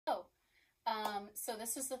So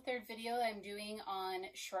this is the third video I'm doing on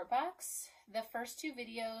Shortbox. The first two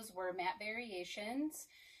videos were mat variations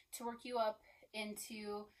to work you up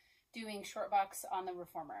into doing Shortbox on the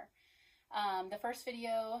reformer. The first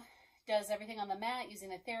video does everything on the mat using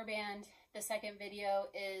the TheraBand. The second video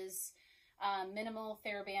is minimal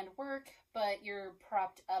TheraBand work, but you're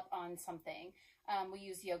propped up on something. We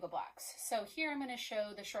use yoga blocks. So here I'm going to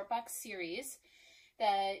show the Shortbox series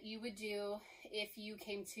that you would do if you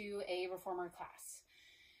came to a reformer class.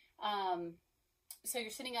 So you're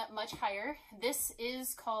sitting up much higher. This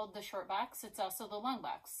is called the short box. It's also the long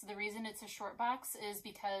box. The reason it's a short box is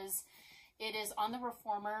because it is on the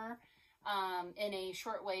reformer in a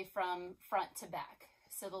short way from front to back.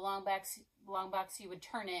 So the long box you would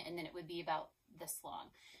turn it and then it would be about this long.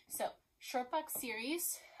 So Shortbox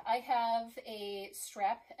series, I have a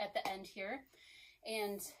strap at the end here,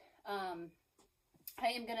 and I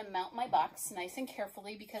am going to mount my box nice and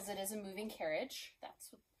carefully because it is a moving carriage. That's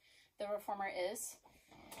what the reformer is.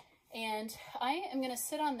 And I am going to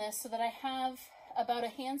sit on this so that I have about a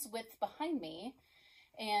hand's width behind me,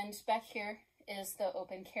 and back here is the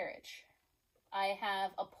open carriage. I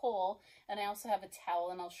have a pole and I also have a towel,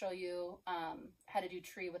 and I'll show you how to do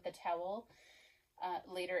tree with the towel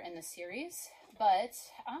later in the series. But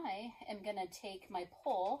I am going to take my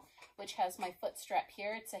pole, which has my foot strap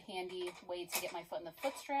here. It's a handy way to get my foot in the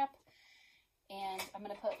foot strap. And I'm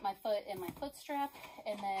going to put my foot in my foot strap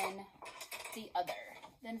and then the other.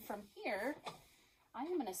 Then from here,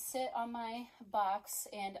 I'm going to sit on my box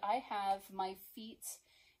and I have my feet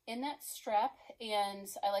in that strap, and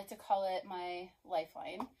I like to call it my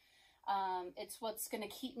lifeline. It's what's going to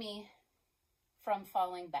keep me from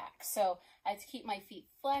falling back. So I have to keep my feet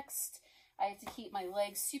flexed. I have to keep my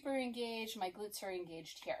legs super engaged. My glutes are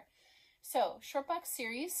engaged here. So Shortbox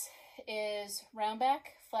series is round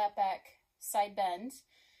back, flat back, side bend,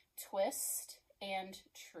 twist, and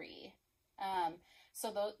tree.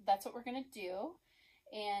 So that's what we're going to do.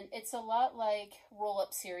 And it's a lot like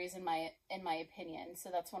roll-up series in my opinion. So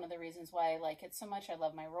that's one of the reasons why I like it so much. I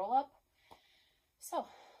love my roll-up. So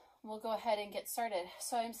we'll go ahead and get started.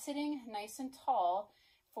 So I'm sitting nice and tall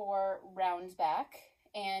for round back,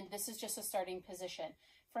 and this is just a starting position.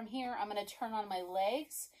 From here, I'm going to turn on my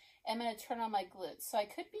legs. I'm going to turn on my glutes. So I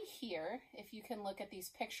could be here, if you can look at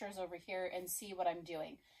these pictures over here and see what I'm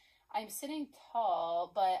doing. I'm sitting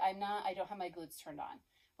tall, but I don't have my glutes turned on.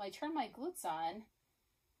 When I turn my glutes on,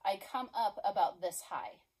 I come up about this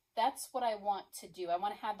high. That's what I want to do. I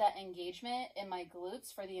want to have that engagement in my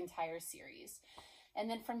glutes for the entire series. And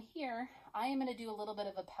then from here, I am going to do a little bit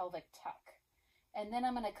of a pelvic tuck. And then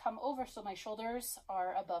I'm going to come over so my shoulders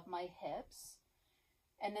are above my hips.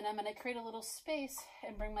 And then I'm going to create a little space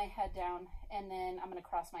and bring my head down. And then I'm going to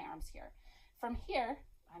cross my arms here. From here,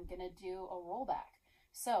 I'm going to do a roll back.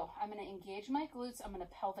 So I'm going to engage my glutes. I'm going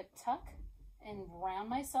to pelvic tuck and round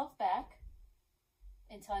myself back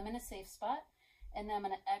until I'm in a safe spot. And then I'm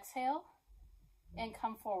going to exhale and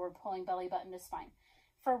come forward, pulling belly button to spine.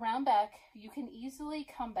 For round back, you can easily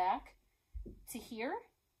come back to here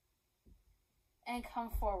and come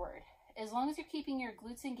forward. As long as you're keeping your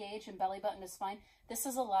glutes engaged and belly button to spine, this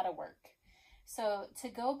is a lot of work. So to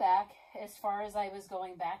go back as far as I was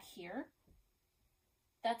going back here,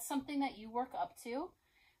 that's something that you work up to.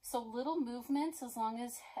 So little movements, as long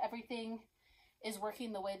as everything is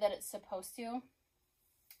working the way that it's supposed to,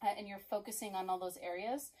 and you're focusing on all those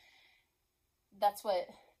areas, that's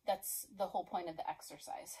the whole point of the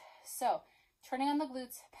exercise. So turning on the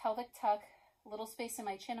glutes, pelvic tuck, little space in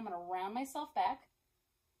my chin. I'm going to round myself back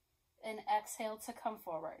and exhale to come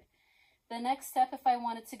forward. The next step, if I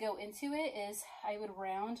wanted to go into it, is I would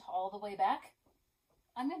round all the way back.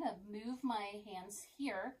 I'm going to move my hands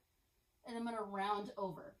here, and I'm going to round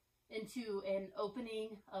over into an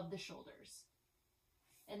opening of the shoulders.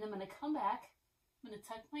 And then I'm going to come back. I'm going to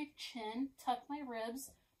tuck my chin, tuck my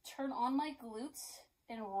ribs, turn on my glutes,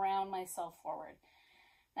 and round myself forward.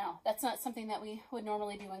 Now, that's not something that we would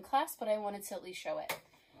normally do in class, but I wanted to at least show it.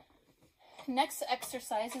 Next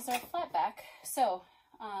exercise is our flat back. So,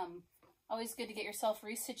 always good to get yourself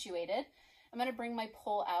resituated. I'm going to bring my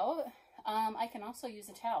pole out. I can also use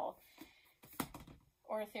a towel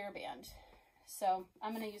or a TheraBand. So,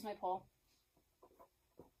 I'm going to use my pole.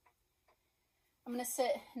 I'm going to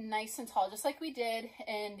sit nice and tall, just like we did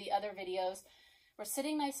in the other videos. We're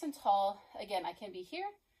sitting nice and tall. Again, I can be here,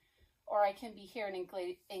 or I can be here and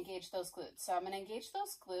engage those glutes. So I'm going to engage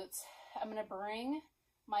those glutes. I'm going to bring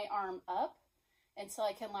my arm up until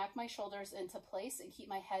I can lock my shoulders into place and keep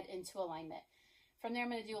my head into alignment. From there,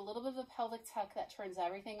 I'm going to do a little bit of a pelvic tuck that turns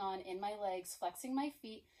everything on in my legs, flexing my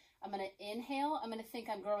feet. I'm going to inhale. I'm going to think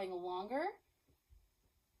I'm growing longer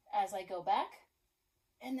as I go back,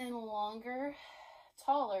 and then longer,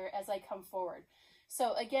 taller as I come forward.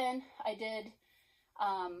 So again, I did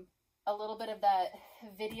a little bit of that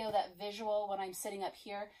video, that visual when I'm sitting up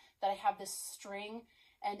here, that I have this string,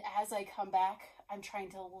 and as I come back, I'm trying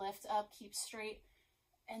to lift up, keep straight,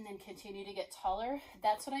 and then continue to get taller.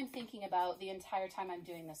 That's what I'm thinking about the entire time I'm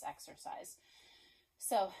doing this exercise.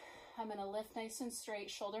 So I'm gonna lift nice and straight,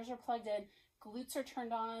 shoulders are plugged in, glutes are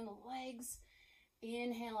turned on, legs.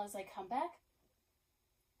 Inhale as I come back,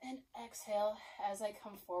 and exhale as I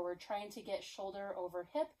come forward, trying to get shoulder over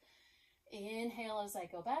hip. Inhale as I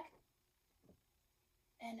go back,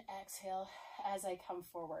 and exhale as I come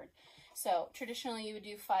forward. So traditionally you would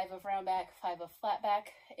do 5 of round back, 5 of flat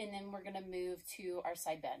back, and then we're gonna move to our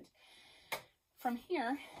side bend. From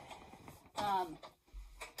here,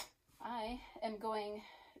 I am going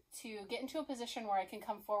to get into a position where I can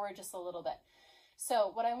come forward just a little bit.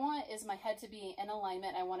 So what I want is my head to be in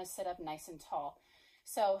alignment. I want to sit up nice and tall.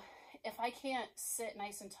 So if I can't sit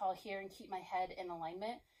nice and tall here and keep my head in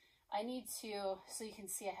alignment, I need to, so you can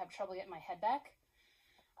see I have trouble getting my head back.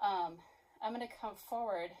 I'm going to come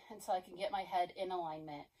forward until I can get my head in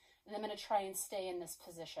alignment. And I'm going to try and stay in this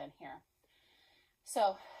position here.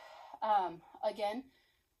 So again,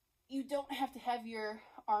 you don't have to have your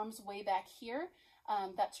arms way back here.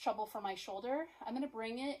 That's trouble for my shoulder. I'm going to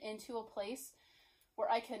bring it into a place where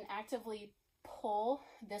I can actively pull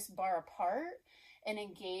this bar apart and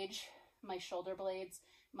engage my shoulder blades,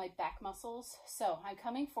 my back muscles. So I'm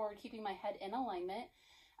coming forward, keeping my head in alignment.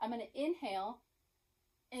 I'm going to inhale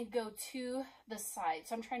and go to the side.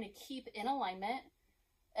 So I'm trying to keep in alignment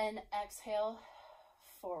and exhale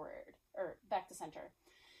forward or back to center.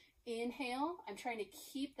 Inhale, I'm trying to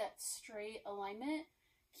keep that straight alignment,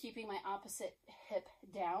 keeping my opposite hip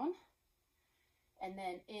down, and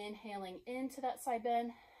then inhaling into that side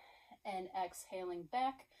bend and exhaling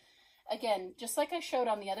back. Again, just like I showed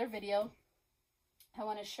on the other video, I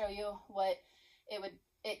want to show you what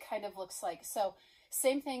it kind of looks like. So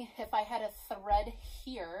same thing, if I had a thread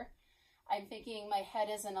here, I'm thinking my head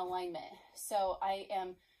is in alignment. So I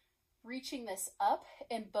am reaching this up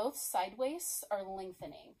and both side waists are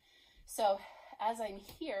lengthening. So as I'm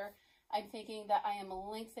here, I'm thinking that I am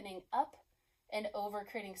lengthening up and over,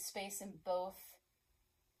 creating space in both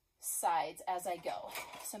sides as I go.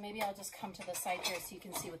 So maybe I'll just come to the side here so you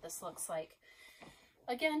can see what this looks like.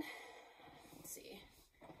 Again, let's see.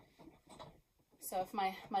 So if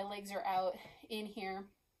my legs are out in here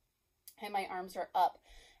and my arms are up,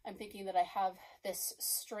 I'm thinking that I have this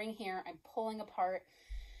string here, I'm pulling apart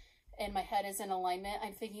and my head is in alignment.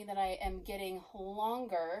 I'm thinking that I am getting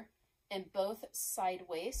longer in both side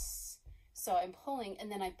waists. So I'm pulling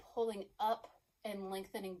and then I'm pulling up and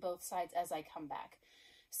lengthening both sides as I come back.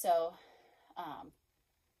 So I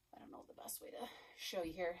don't know the best way to show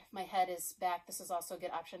you here. If my head is back, this is also a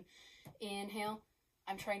good option. Inhale,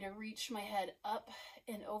 I'm trying to reach my head up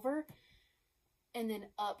and over and then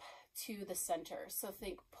up to the center. So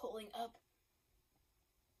think pulling up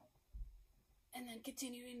and then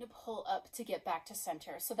continuing to pull up to get back to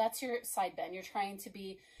center. So that's your side bend. You're trying to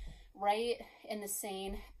be right in the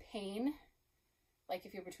same pane. Like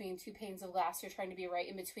if you're between 2 panes of glass, you're trying to be right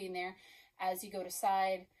in between there as you go to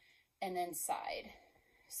side and then side.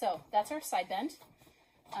 So that's our side bend.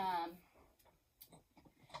 I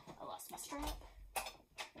lost my strap.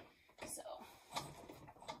 So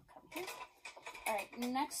come here. All right,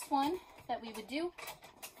 next one that we would do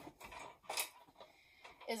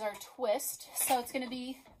is our twist. So it's going to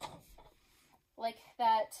be like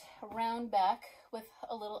that round back with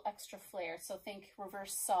a little extra flair. So think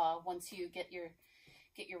reverse saw once you get your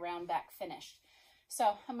round back finished.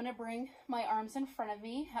 So I'm going to bring my arms in front of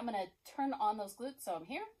me. I'm going to turn on those glutes. So I'm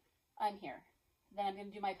here. Then I'm going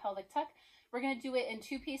to do my pelvic tuck. We're going to do it in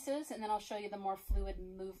 2 pieces, and then I'll show you the more fluid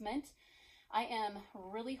movement. I am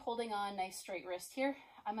really holding on, nice straight wrist here.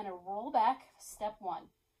 I'm going to roll back, step 1.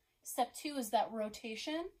 Step 2 is that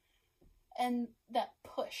rotation and that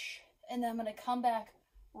push. And then I'm going to come back,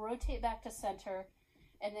 rotate back to center,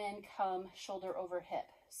 and then come shoulder over hip.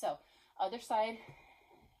 So other side,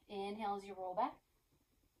 inhale as you roll back.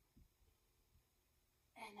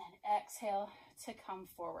 And then exhale to come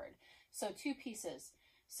forward. So 2 pieces.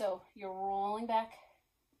 So you're rolling back,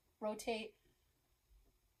 rotate,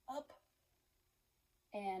 up,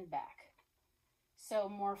 and back. So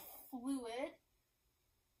more fluid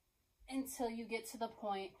until you get to the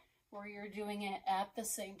point where you're doing it at the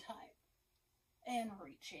same time. And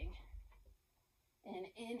reaching. And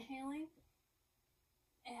inhaling.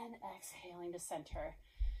 And exhaling to center.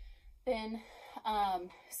 Then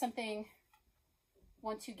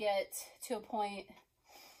once you get to a point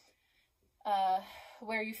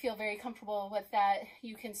where you feel very comfortable with that,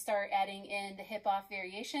 you can start adding in the hip off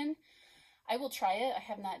variation. I will try it. I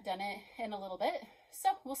have not done it in a little bit, so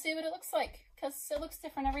we'll see what it looks like, because it looks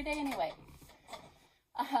different every day anyway.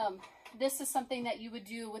 This is something that you would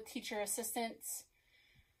do with teacher assistants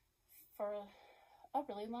for a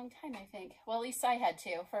really long time, I think. Well, at least I had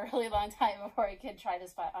to for a really long time before I could try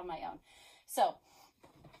this on my own. So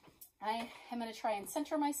I am going to try and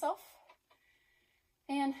center myself,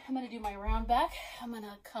 and I'm going to do my round back. I'm going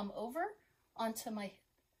to come over onto my,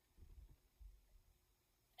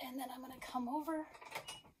 and then I'm going to come over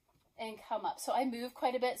and come up. So I move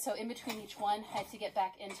quite a bit, so in between each one I have to get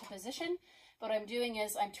back into position. What I'm doing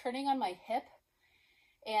is I'm turning on my hip,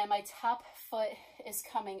 and my top foot is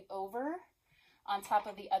coming over on top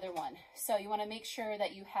of the other one. So you want to make sure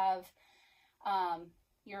that you have,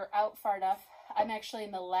 you're out far enough. I'm actually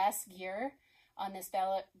in the last gear on this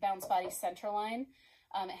Bounce Body center line.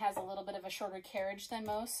 It has a little bit of a shorter carriage than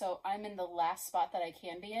most, so I'm in the last spot that I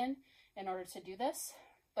can be in order to do this.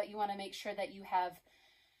 But you want to make sure that you have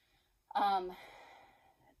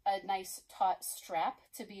a nice taut strap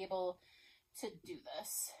to be able to do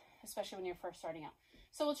this, especially when you're first starting out.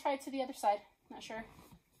 So we'll try it to the other side. Not sure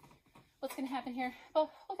what's going to happen here, but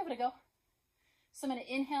we'll give it a go. So I'm going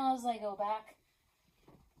to inhale as I go back,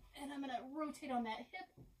 and I'm going to rotate on that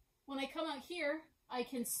hip. When I come out here, I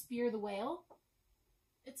can spear the whale.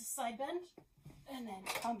 It's a side bend, and then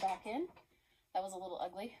come back in. That was a little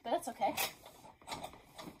ugly, but that's okay.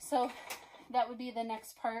 So that would be the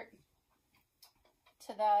next part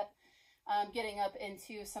to that. Getting up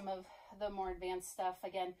into some of the more advanced stuff.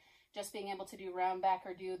 Again, just being able to do round back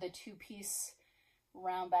or do the two-piece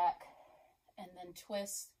round back and then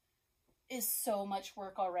twist is so much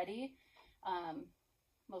work already.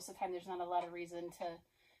 Most of the time there's not a lot of reason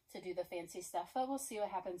to do the fancy stuff, but we'll see what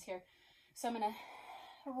happens here. So I'm going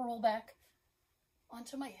to roll back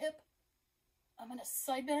onto my hip. I'm going to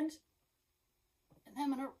side bend, and then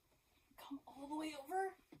I'm going to come all the way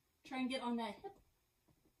over, try and get on that hip.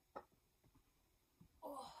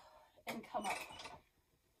 And come up.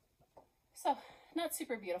 So not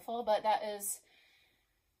super beautiful, but that is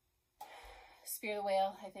spear the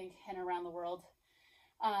whale, I think, and around the world.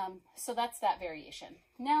 So that's that variation.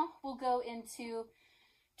 Now we'll go into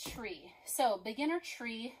tree. So beginner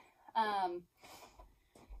tree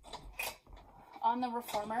on the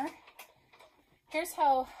reformer. Here's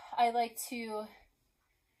how I like to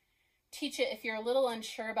teach it if you're a little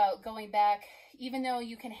unsure about going back, even though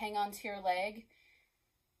you can hang on to your leg.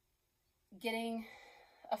 Getting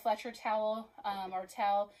a Fletcher towel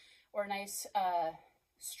or a nice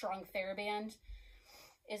strong TheraBand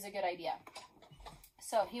is a good idea.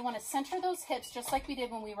 So you want to center those hips just like we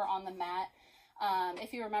did when we were on the mat.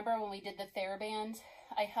 If you remember when we did the TheraBand,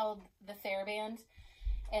 I held the TheraBand,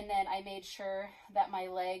 and then I made sure that my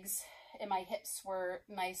legs and my hips were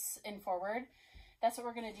nice and forward. That's what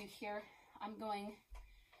we're going to do here. I'm going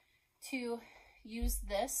to use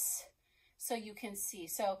this so you can see.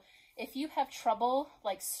 So if you have trouble,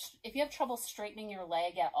 if you have trouble straightening your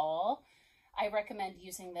leg at all, I recommend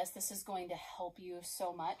using this. This is going to help you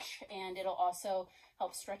so much, and it'll also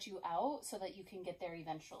help stretch you out so that you can get there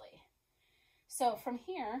eventually. So from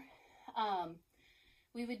here,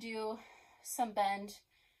 we would do some bend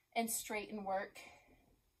and straighten work.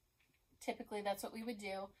 Typically that's what we would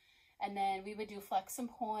do. And then we would do flex and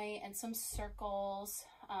point and some circles.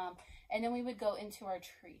 And then we would go into our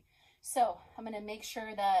tree. So I'm going to make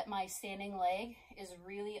sure that my standing leg is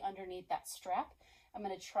really underneath that strap. I'm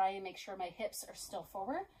going to try and make sure my hips are still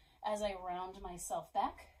forward as I round myself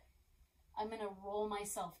back. I'm going to roll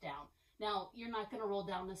myself down. Now, you're not going to roll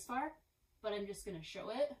down this far, but I'm just going to show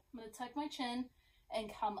it. I'm going to tuck my chin and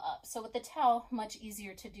come up. So with the towel, much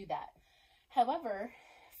easier to do that. However,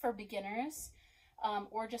 for beginners,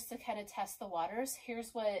 or just to kind of test the waters, here's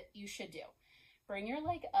what you should do. Bring your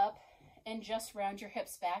leg up and just round your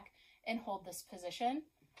hips back and hold this position,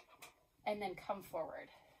 and then come forward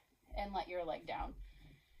and let your leg down.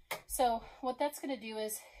 So what that's going to do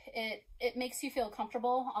is it makes you feel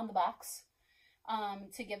comfortable on the box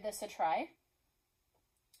to give this a try.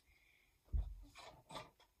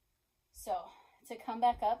 So to come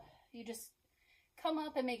back up, you just come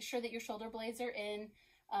up and make sure that your shoulder blades are in.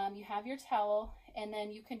 You have your towel, and then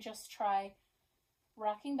you can just try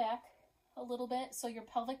rocking back a little bit. So you're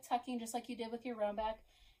pelvic tucking just like you did with your round back,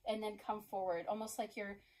 and then come forward, almost like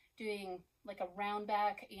you're doing like a round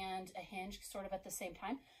back and a hinge sort of at the same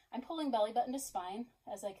time. I'm pulling belly button to spine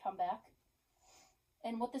as I come back.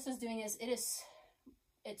 And what this is doing is it's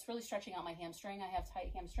really stretching out my hamstring. I have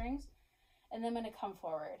tight hamstrings. And then I'm going to come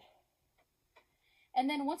forward. And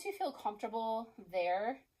then once you feel comfortable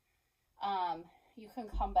there, you can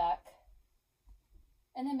come back,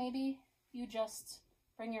 and then maybe you just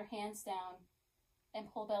bring your hands down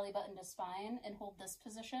and pull belly button to spine and hold this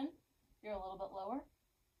position. You're a little bit lower.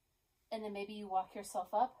 And then maybe you walk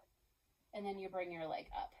yourself up, and then you bring your leg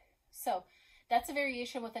up. So that's a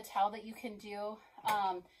variation with a towel that you can do.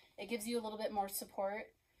 It gives you a little bit more support,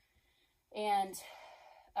 and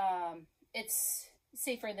it's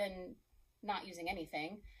safer than not using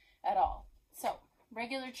anything at all. So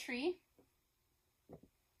regular tree,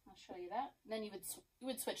 I'll show you that. And then you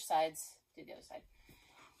would switch sides to the other side.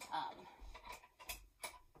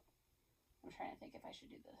 I'm trying to think if I should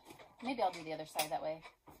do maybe I'll do the other side, that way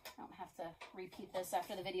I don't have to repeat this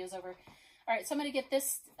after the video's over. All right, so I'm going to get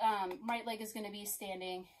this, right leg is going to be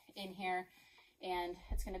standing in here, and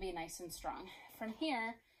it's going to be nice and strong. From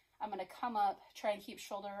here, I'm going to come up, try and keep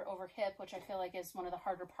shoulder over hip, which I feel like is one of the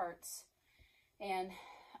harder parts. And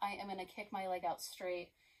I am going to kick my leg out straight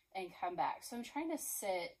and come back. So I'm trying to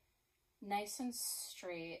sit nice and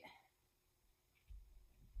straight.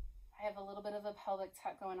 I have a little bit of a pelvic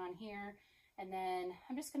tuck going on here, and then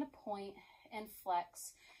I'm just going to point and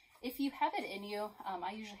flex. If you have it in you,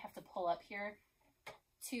 I usually have to pull up here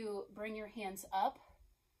to bring your hands up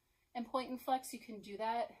and point and flex. You can do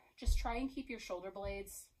that. Just try and keep your shoulder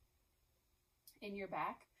blades in your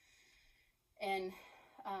back, and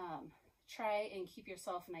try and keep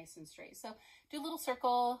yourself nice and straight. So do a little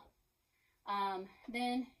circle.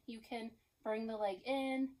 Then you can bring the leg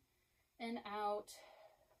in and out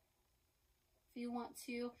if you want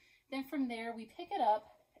to. Then from there, we pick it up,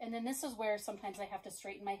 and then this is where sometimes I have to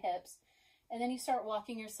straighten my hips, and then you start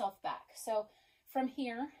walking yourself back. So from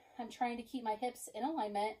here, I'm trying to keep my hips in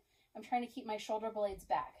alignment. I'm trying to keep my shoulder blades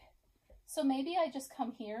back. So maybe I just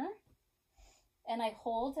come here and I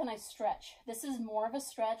hold and I stretch. This is more of a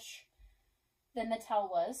stretch than the towel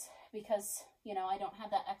was because, you know, I don't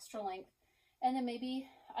have that extra length. And then maybe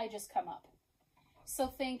I just come up. So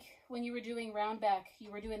think when you were doing round back, you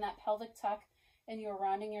were doing that pelvic tuck and you were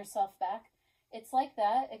rounding yourself back. It's like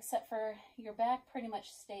that, except for your back pretty much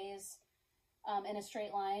stays in a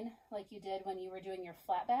straight line like you did when you were doing your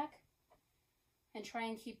flat back. And try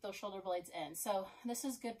and keep those shoulder blades in. So this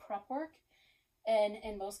is good prep work. And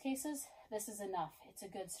in most cases, this is enough. It's a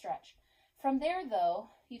good stretch. From there, though,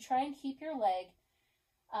 you try and keep your leg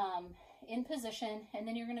in position, and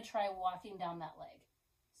then you're going to try walking down that leg.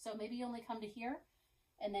 So maybe you only come to here,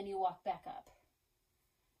 and then you walk back up.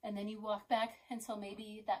 And then you walk back until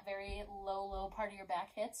maybe that very low part of your back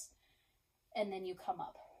hits, and then you come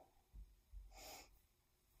up.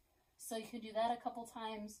 So you can do that a couple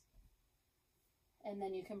times, and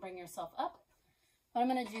then you can bring yourself up. What I'm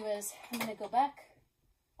going to do is I'm going to go back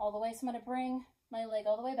all the way. So I'm going to bring my leg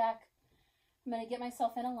all the way back. I'm going to get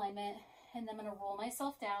myself in alignment, and then I'm going to roll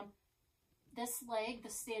myself down. This leg, the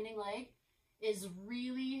standing leg, is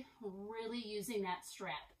really, really using that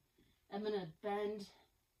strap. I'm going to bend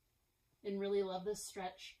and really love this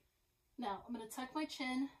stretch. Now, I'm going to tuck my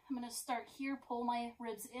chin. I'm going to start here, pull my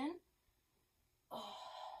ribs in,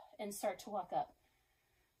 and start to walk up.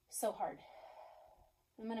 So hard.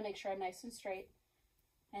 I'm going to make sure I'm nice and straight,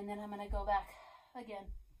 and then I'm going to go back again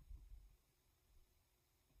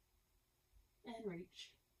and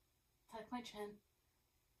reach, tuck my chin,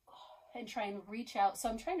 and try and reach out. So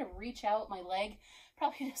I'm trying to reach out. My leg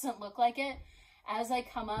probably doesn't look like it. As I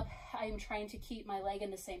come up, I'm trying to keep my leg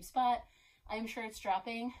in the same spot. I'm sure it's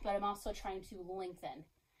dropping, but I'm also trying to lengthen.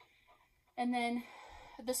 And then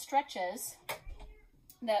the stretches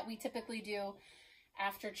that we typically do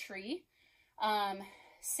after tree,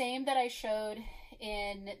 same that I showed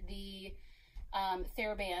in the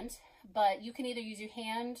TheraBand, but you can either use your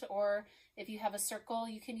hand, or if you have a circle,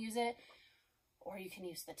 you can use it, or you can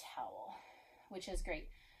use the towel, which is great.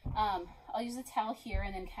 I'll use the towel here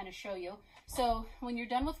and then kind of show you. So when you're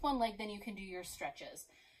done with one leg, then you can do your stretches.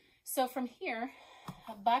 So from here,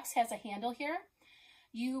 a box has a handle here.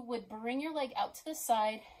 You would bring your leg out to the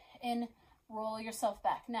side and roll yourself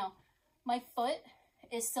back. Now, my foot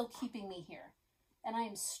is still keeping me here, and I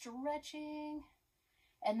am stretching,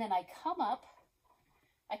 and then I come up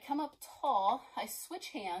tall, I switch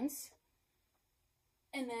hands,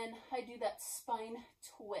 and then I do that spine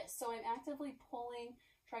twist. So I'm actively pulling,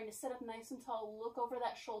 trying to sit up nice and tall, look over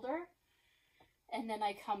that shoulder, and then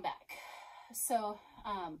I come back. So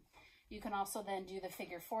you can also then do the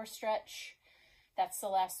figure 4 stretch. That's the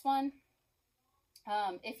last one.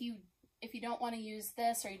 If you don't want to use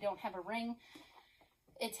this, or you don't have a ring,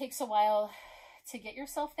 it takes a while to get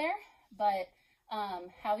yourself there, but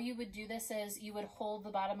how you would do this is you would hold the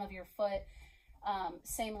bottom of your foot,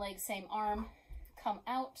 same leg, same arm, come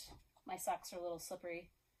out. My socks are a little slippery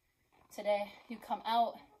today. You come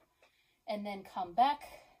out, and then come back.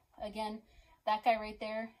 Again, that guy right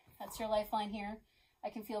there, that's your lifeline here. I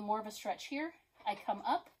can feel more of a stretch here. I come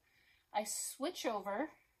up, I switch over,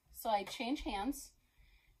 so I change hands.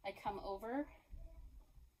 I come over,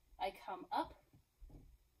 I come up,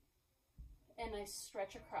 and I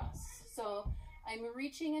stretch across. So I'm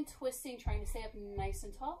reaching and twisting, trying to stay up nice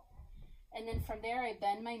and tall. And then from there, I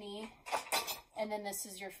bend my knee, and then this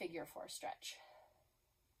is your figure 4 stretch.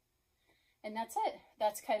 And that's it.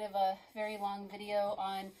 That's kind of a very long video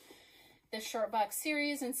on the Shortbox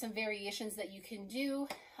series and some variations that you can do.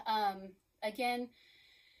 Again,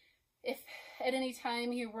 if at any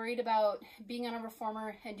time you're worried about being on a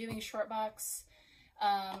reformer and doing Shortbox,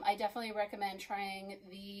 I definitely recommend trying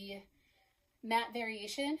the mat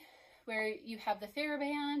variation where you have the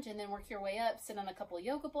TheraBand and then work your way up, sit on a couple of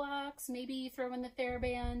yoga blocks, maybe throw in the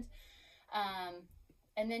TheraBand,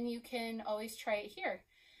 and then you can always try it here.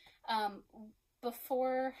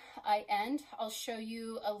 Before I end, I'll show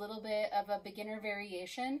you a little bit of a beginner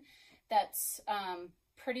variation that's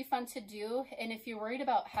pretty fun to do. And if you're worried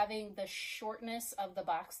about having the shortness of the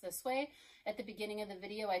box this way, at the beginning of the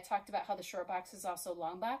video, I talked about how the short box is also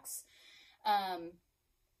long box.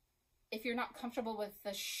 If you're not comfortable with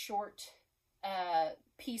the short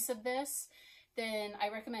piece of this, then I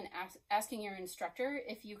recommend asking your instructor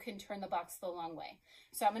if you can turn the box the long way.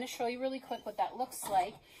 So I'm going to show you really quick what that looks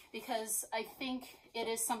like, because I think it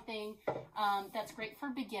is something that's great for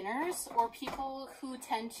beginners or people who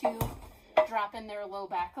tend to drop in their low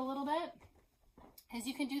back a little bit, as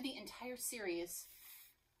you can do the entire series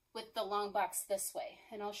with the long box this way.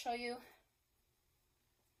 And I'll show you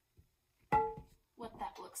what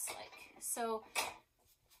that looks like. So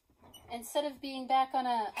instead of being back on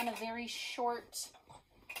a very short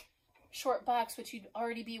box, which you'd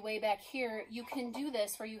already be way back here, you can do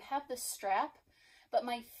this where you have the strap, but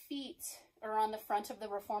my feet are on the front of the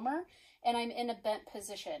reformer and I'm in a bent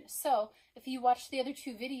position. So if you watch the other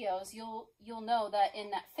 2 videos, you'll know that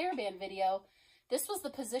in that TheraBand video, this was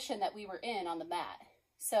the position that we were in on the mat.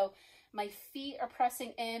 So my feet are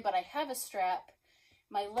pressing in, but I have a strap.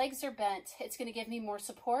 My legs are bent. It's going to give me more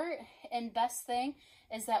support. And best thing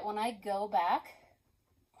is that when I go back,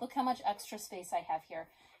 look how much extra space I have here.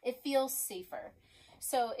 It feels safer.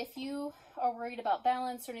 So if you are worried about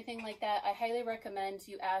balance or anything like that, I highly recommend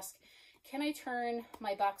you ask, can I turn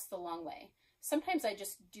my box the long way? Sometimes I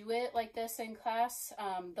just do it like this in class,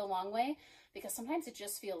 the long way, because sometimes it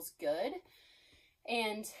just feels good.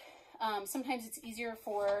 And sometimes it's easier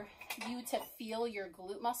for you to feel your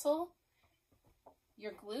glute muscle,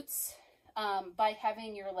 your glutes, by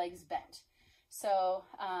having your legs bent. So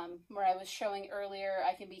where I was showing earlier,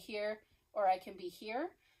 I can be here or I can be here.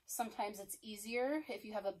 Sometimes it's easier if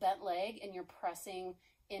you have a bent leg and you're pressing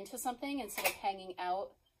into something instead of hanging out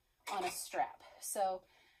on a strap. So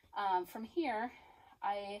from here,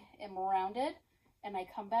 I am rounded and I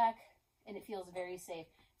come back and it feels very safe.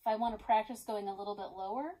 If I want to practice going a little bit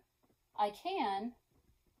lower, I can,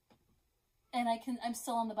 and I'm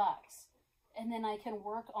still on the box. And then I can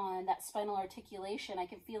work on that spinal articulation. I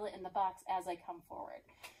can feel it in the box as I come forward.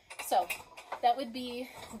 So that would be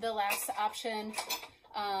the last option,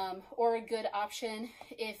 or a good option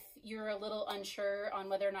if you're a little unsure on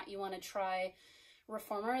whether or not you want to try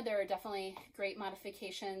reformer. There are definitely great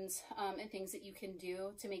modifications and things that you can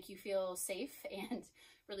do to make you feel safe and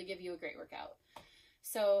really give you a great workout.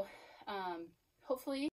 So hopefully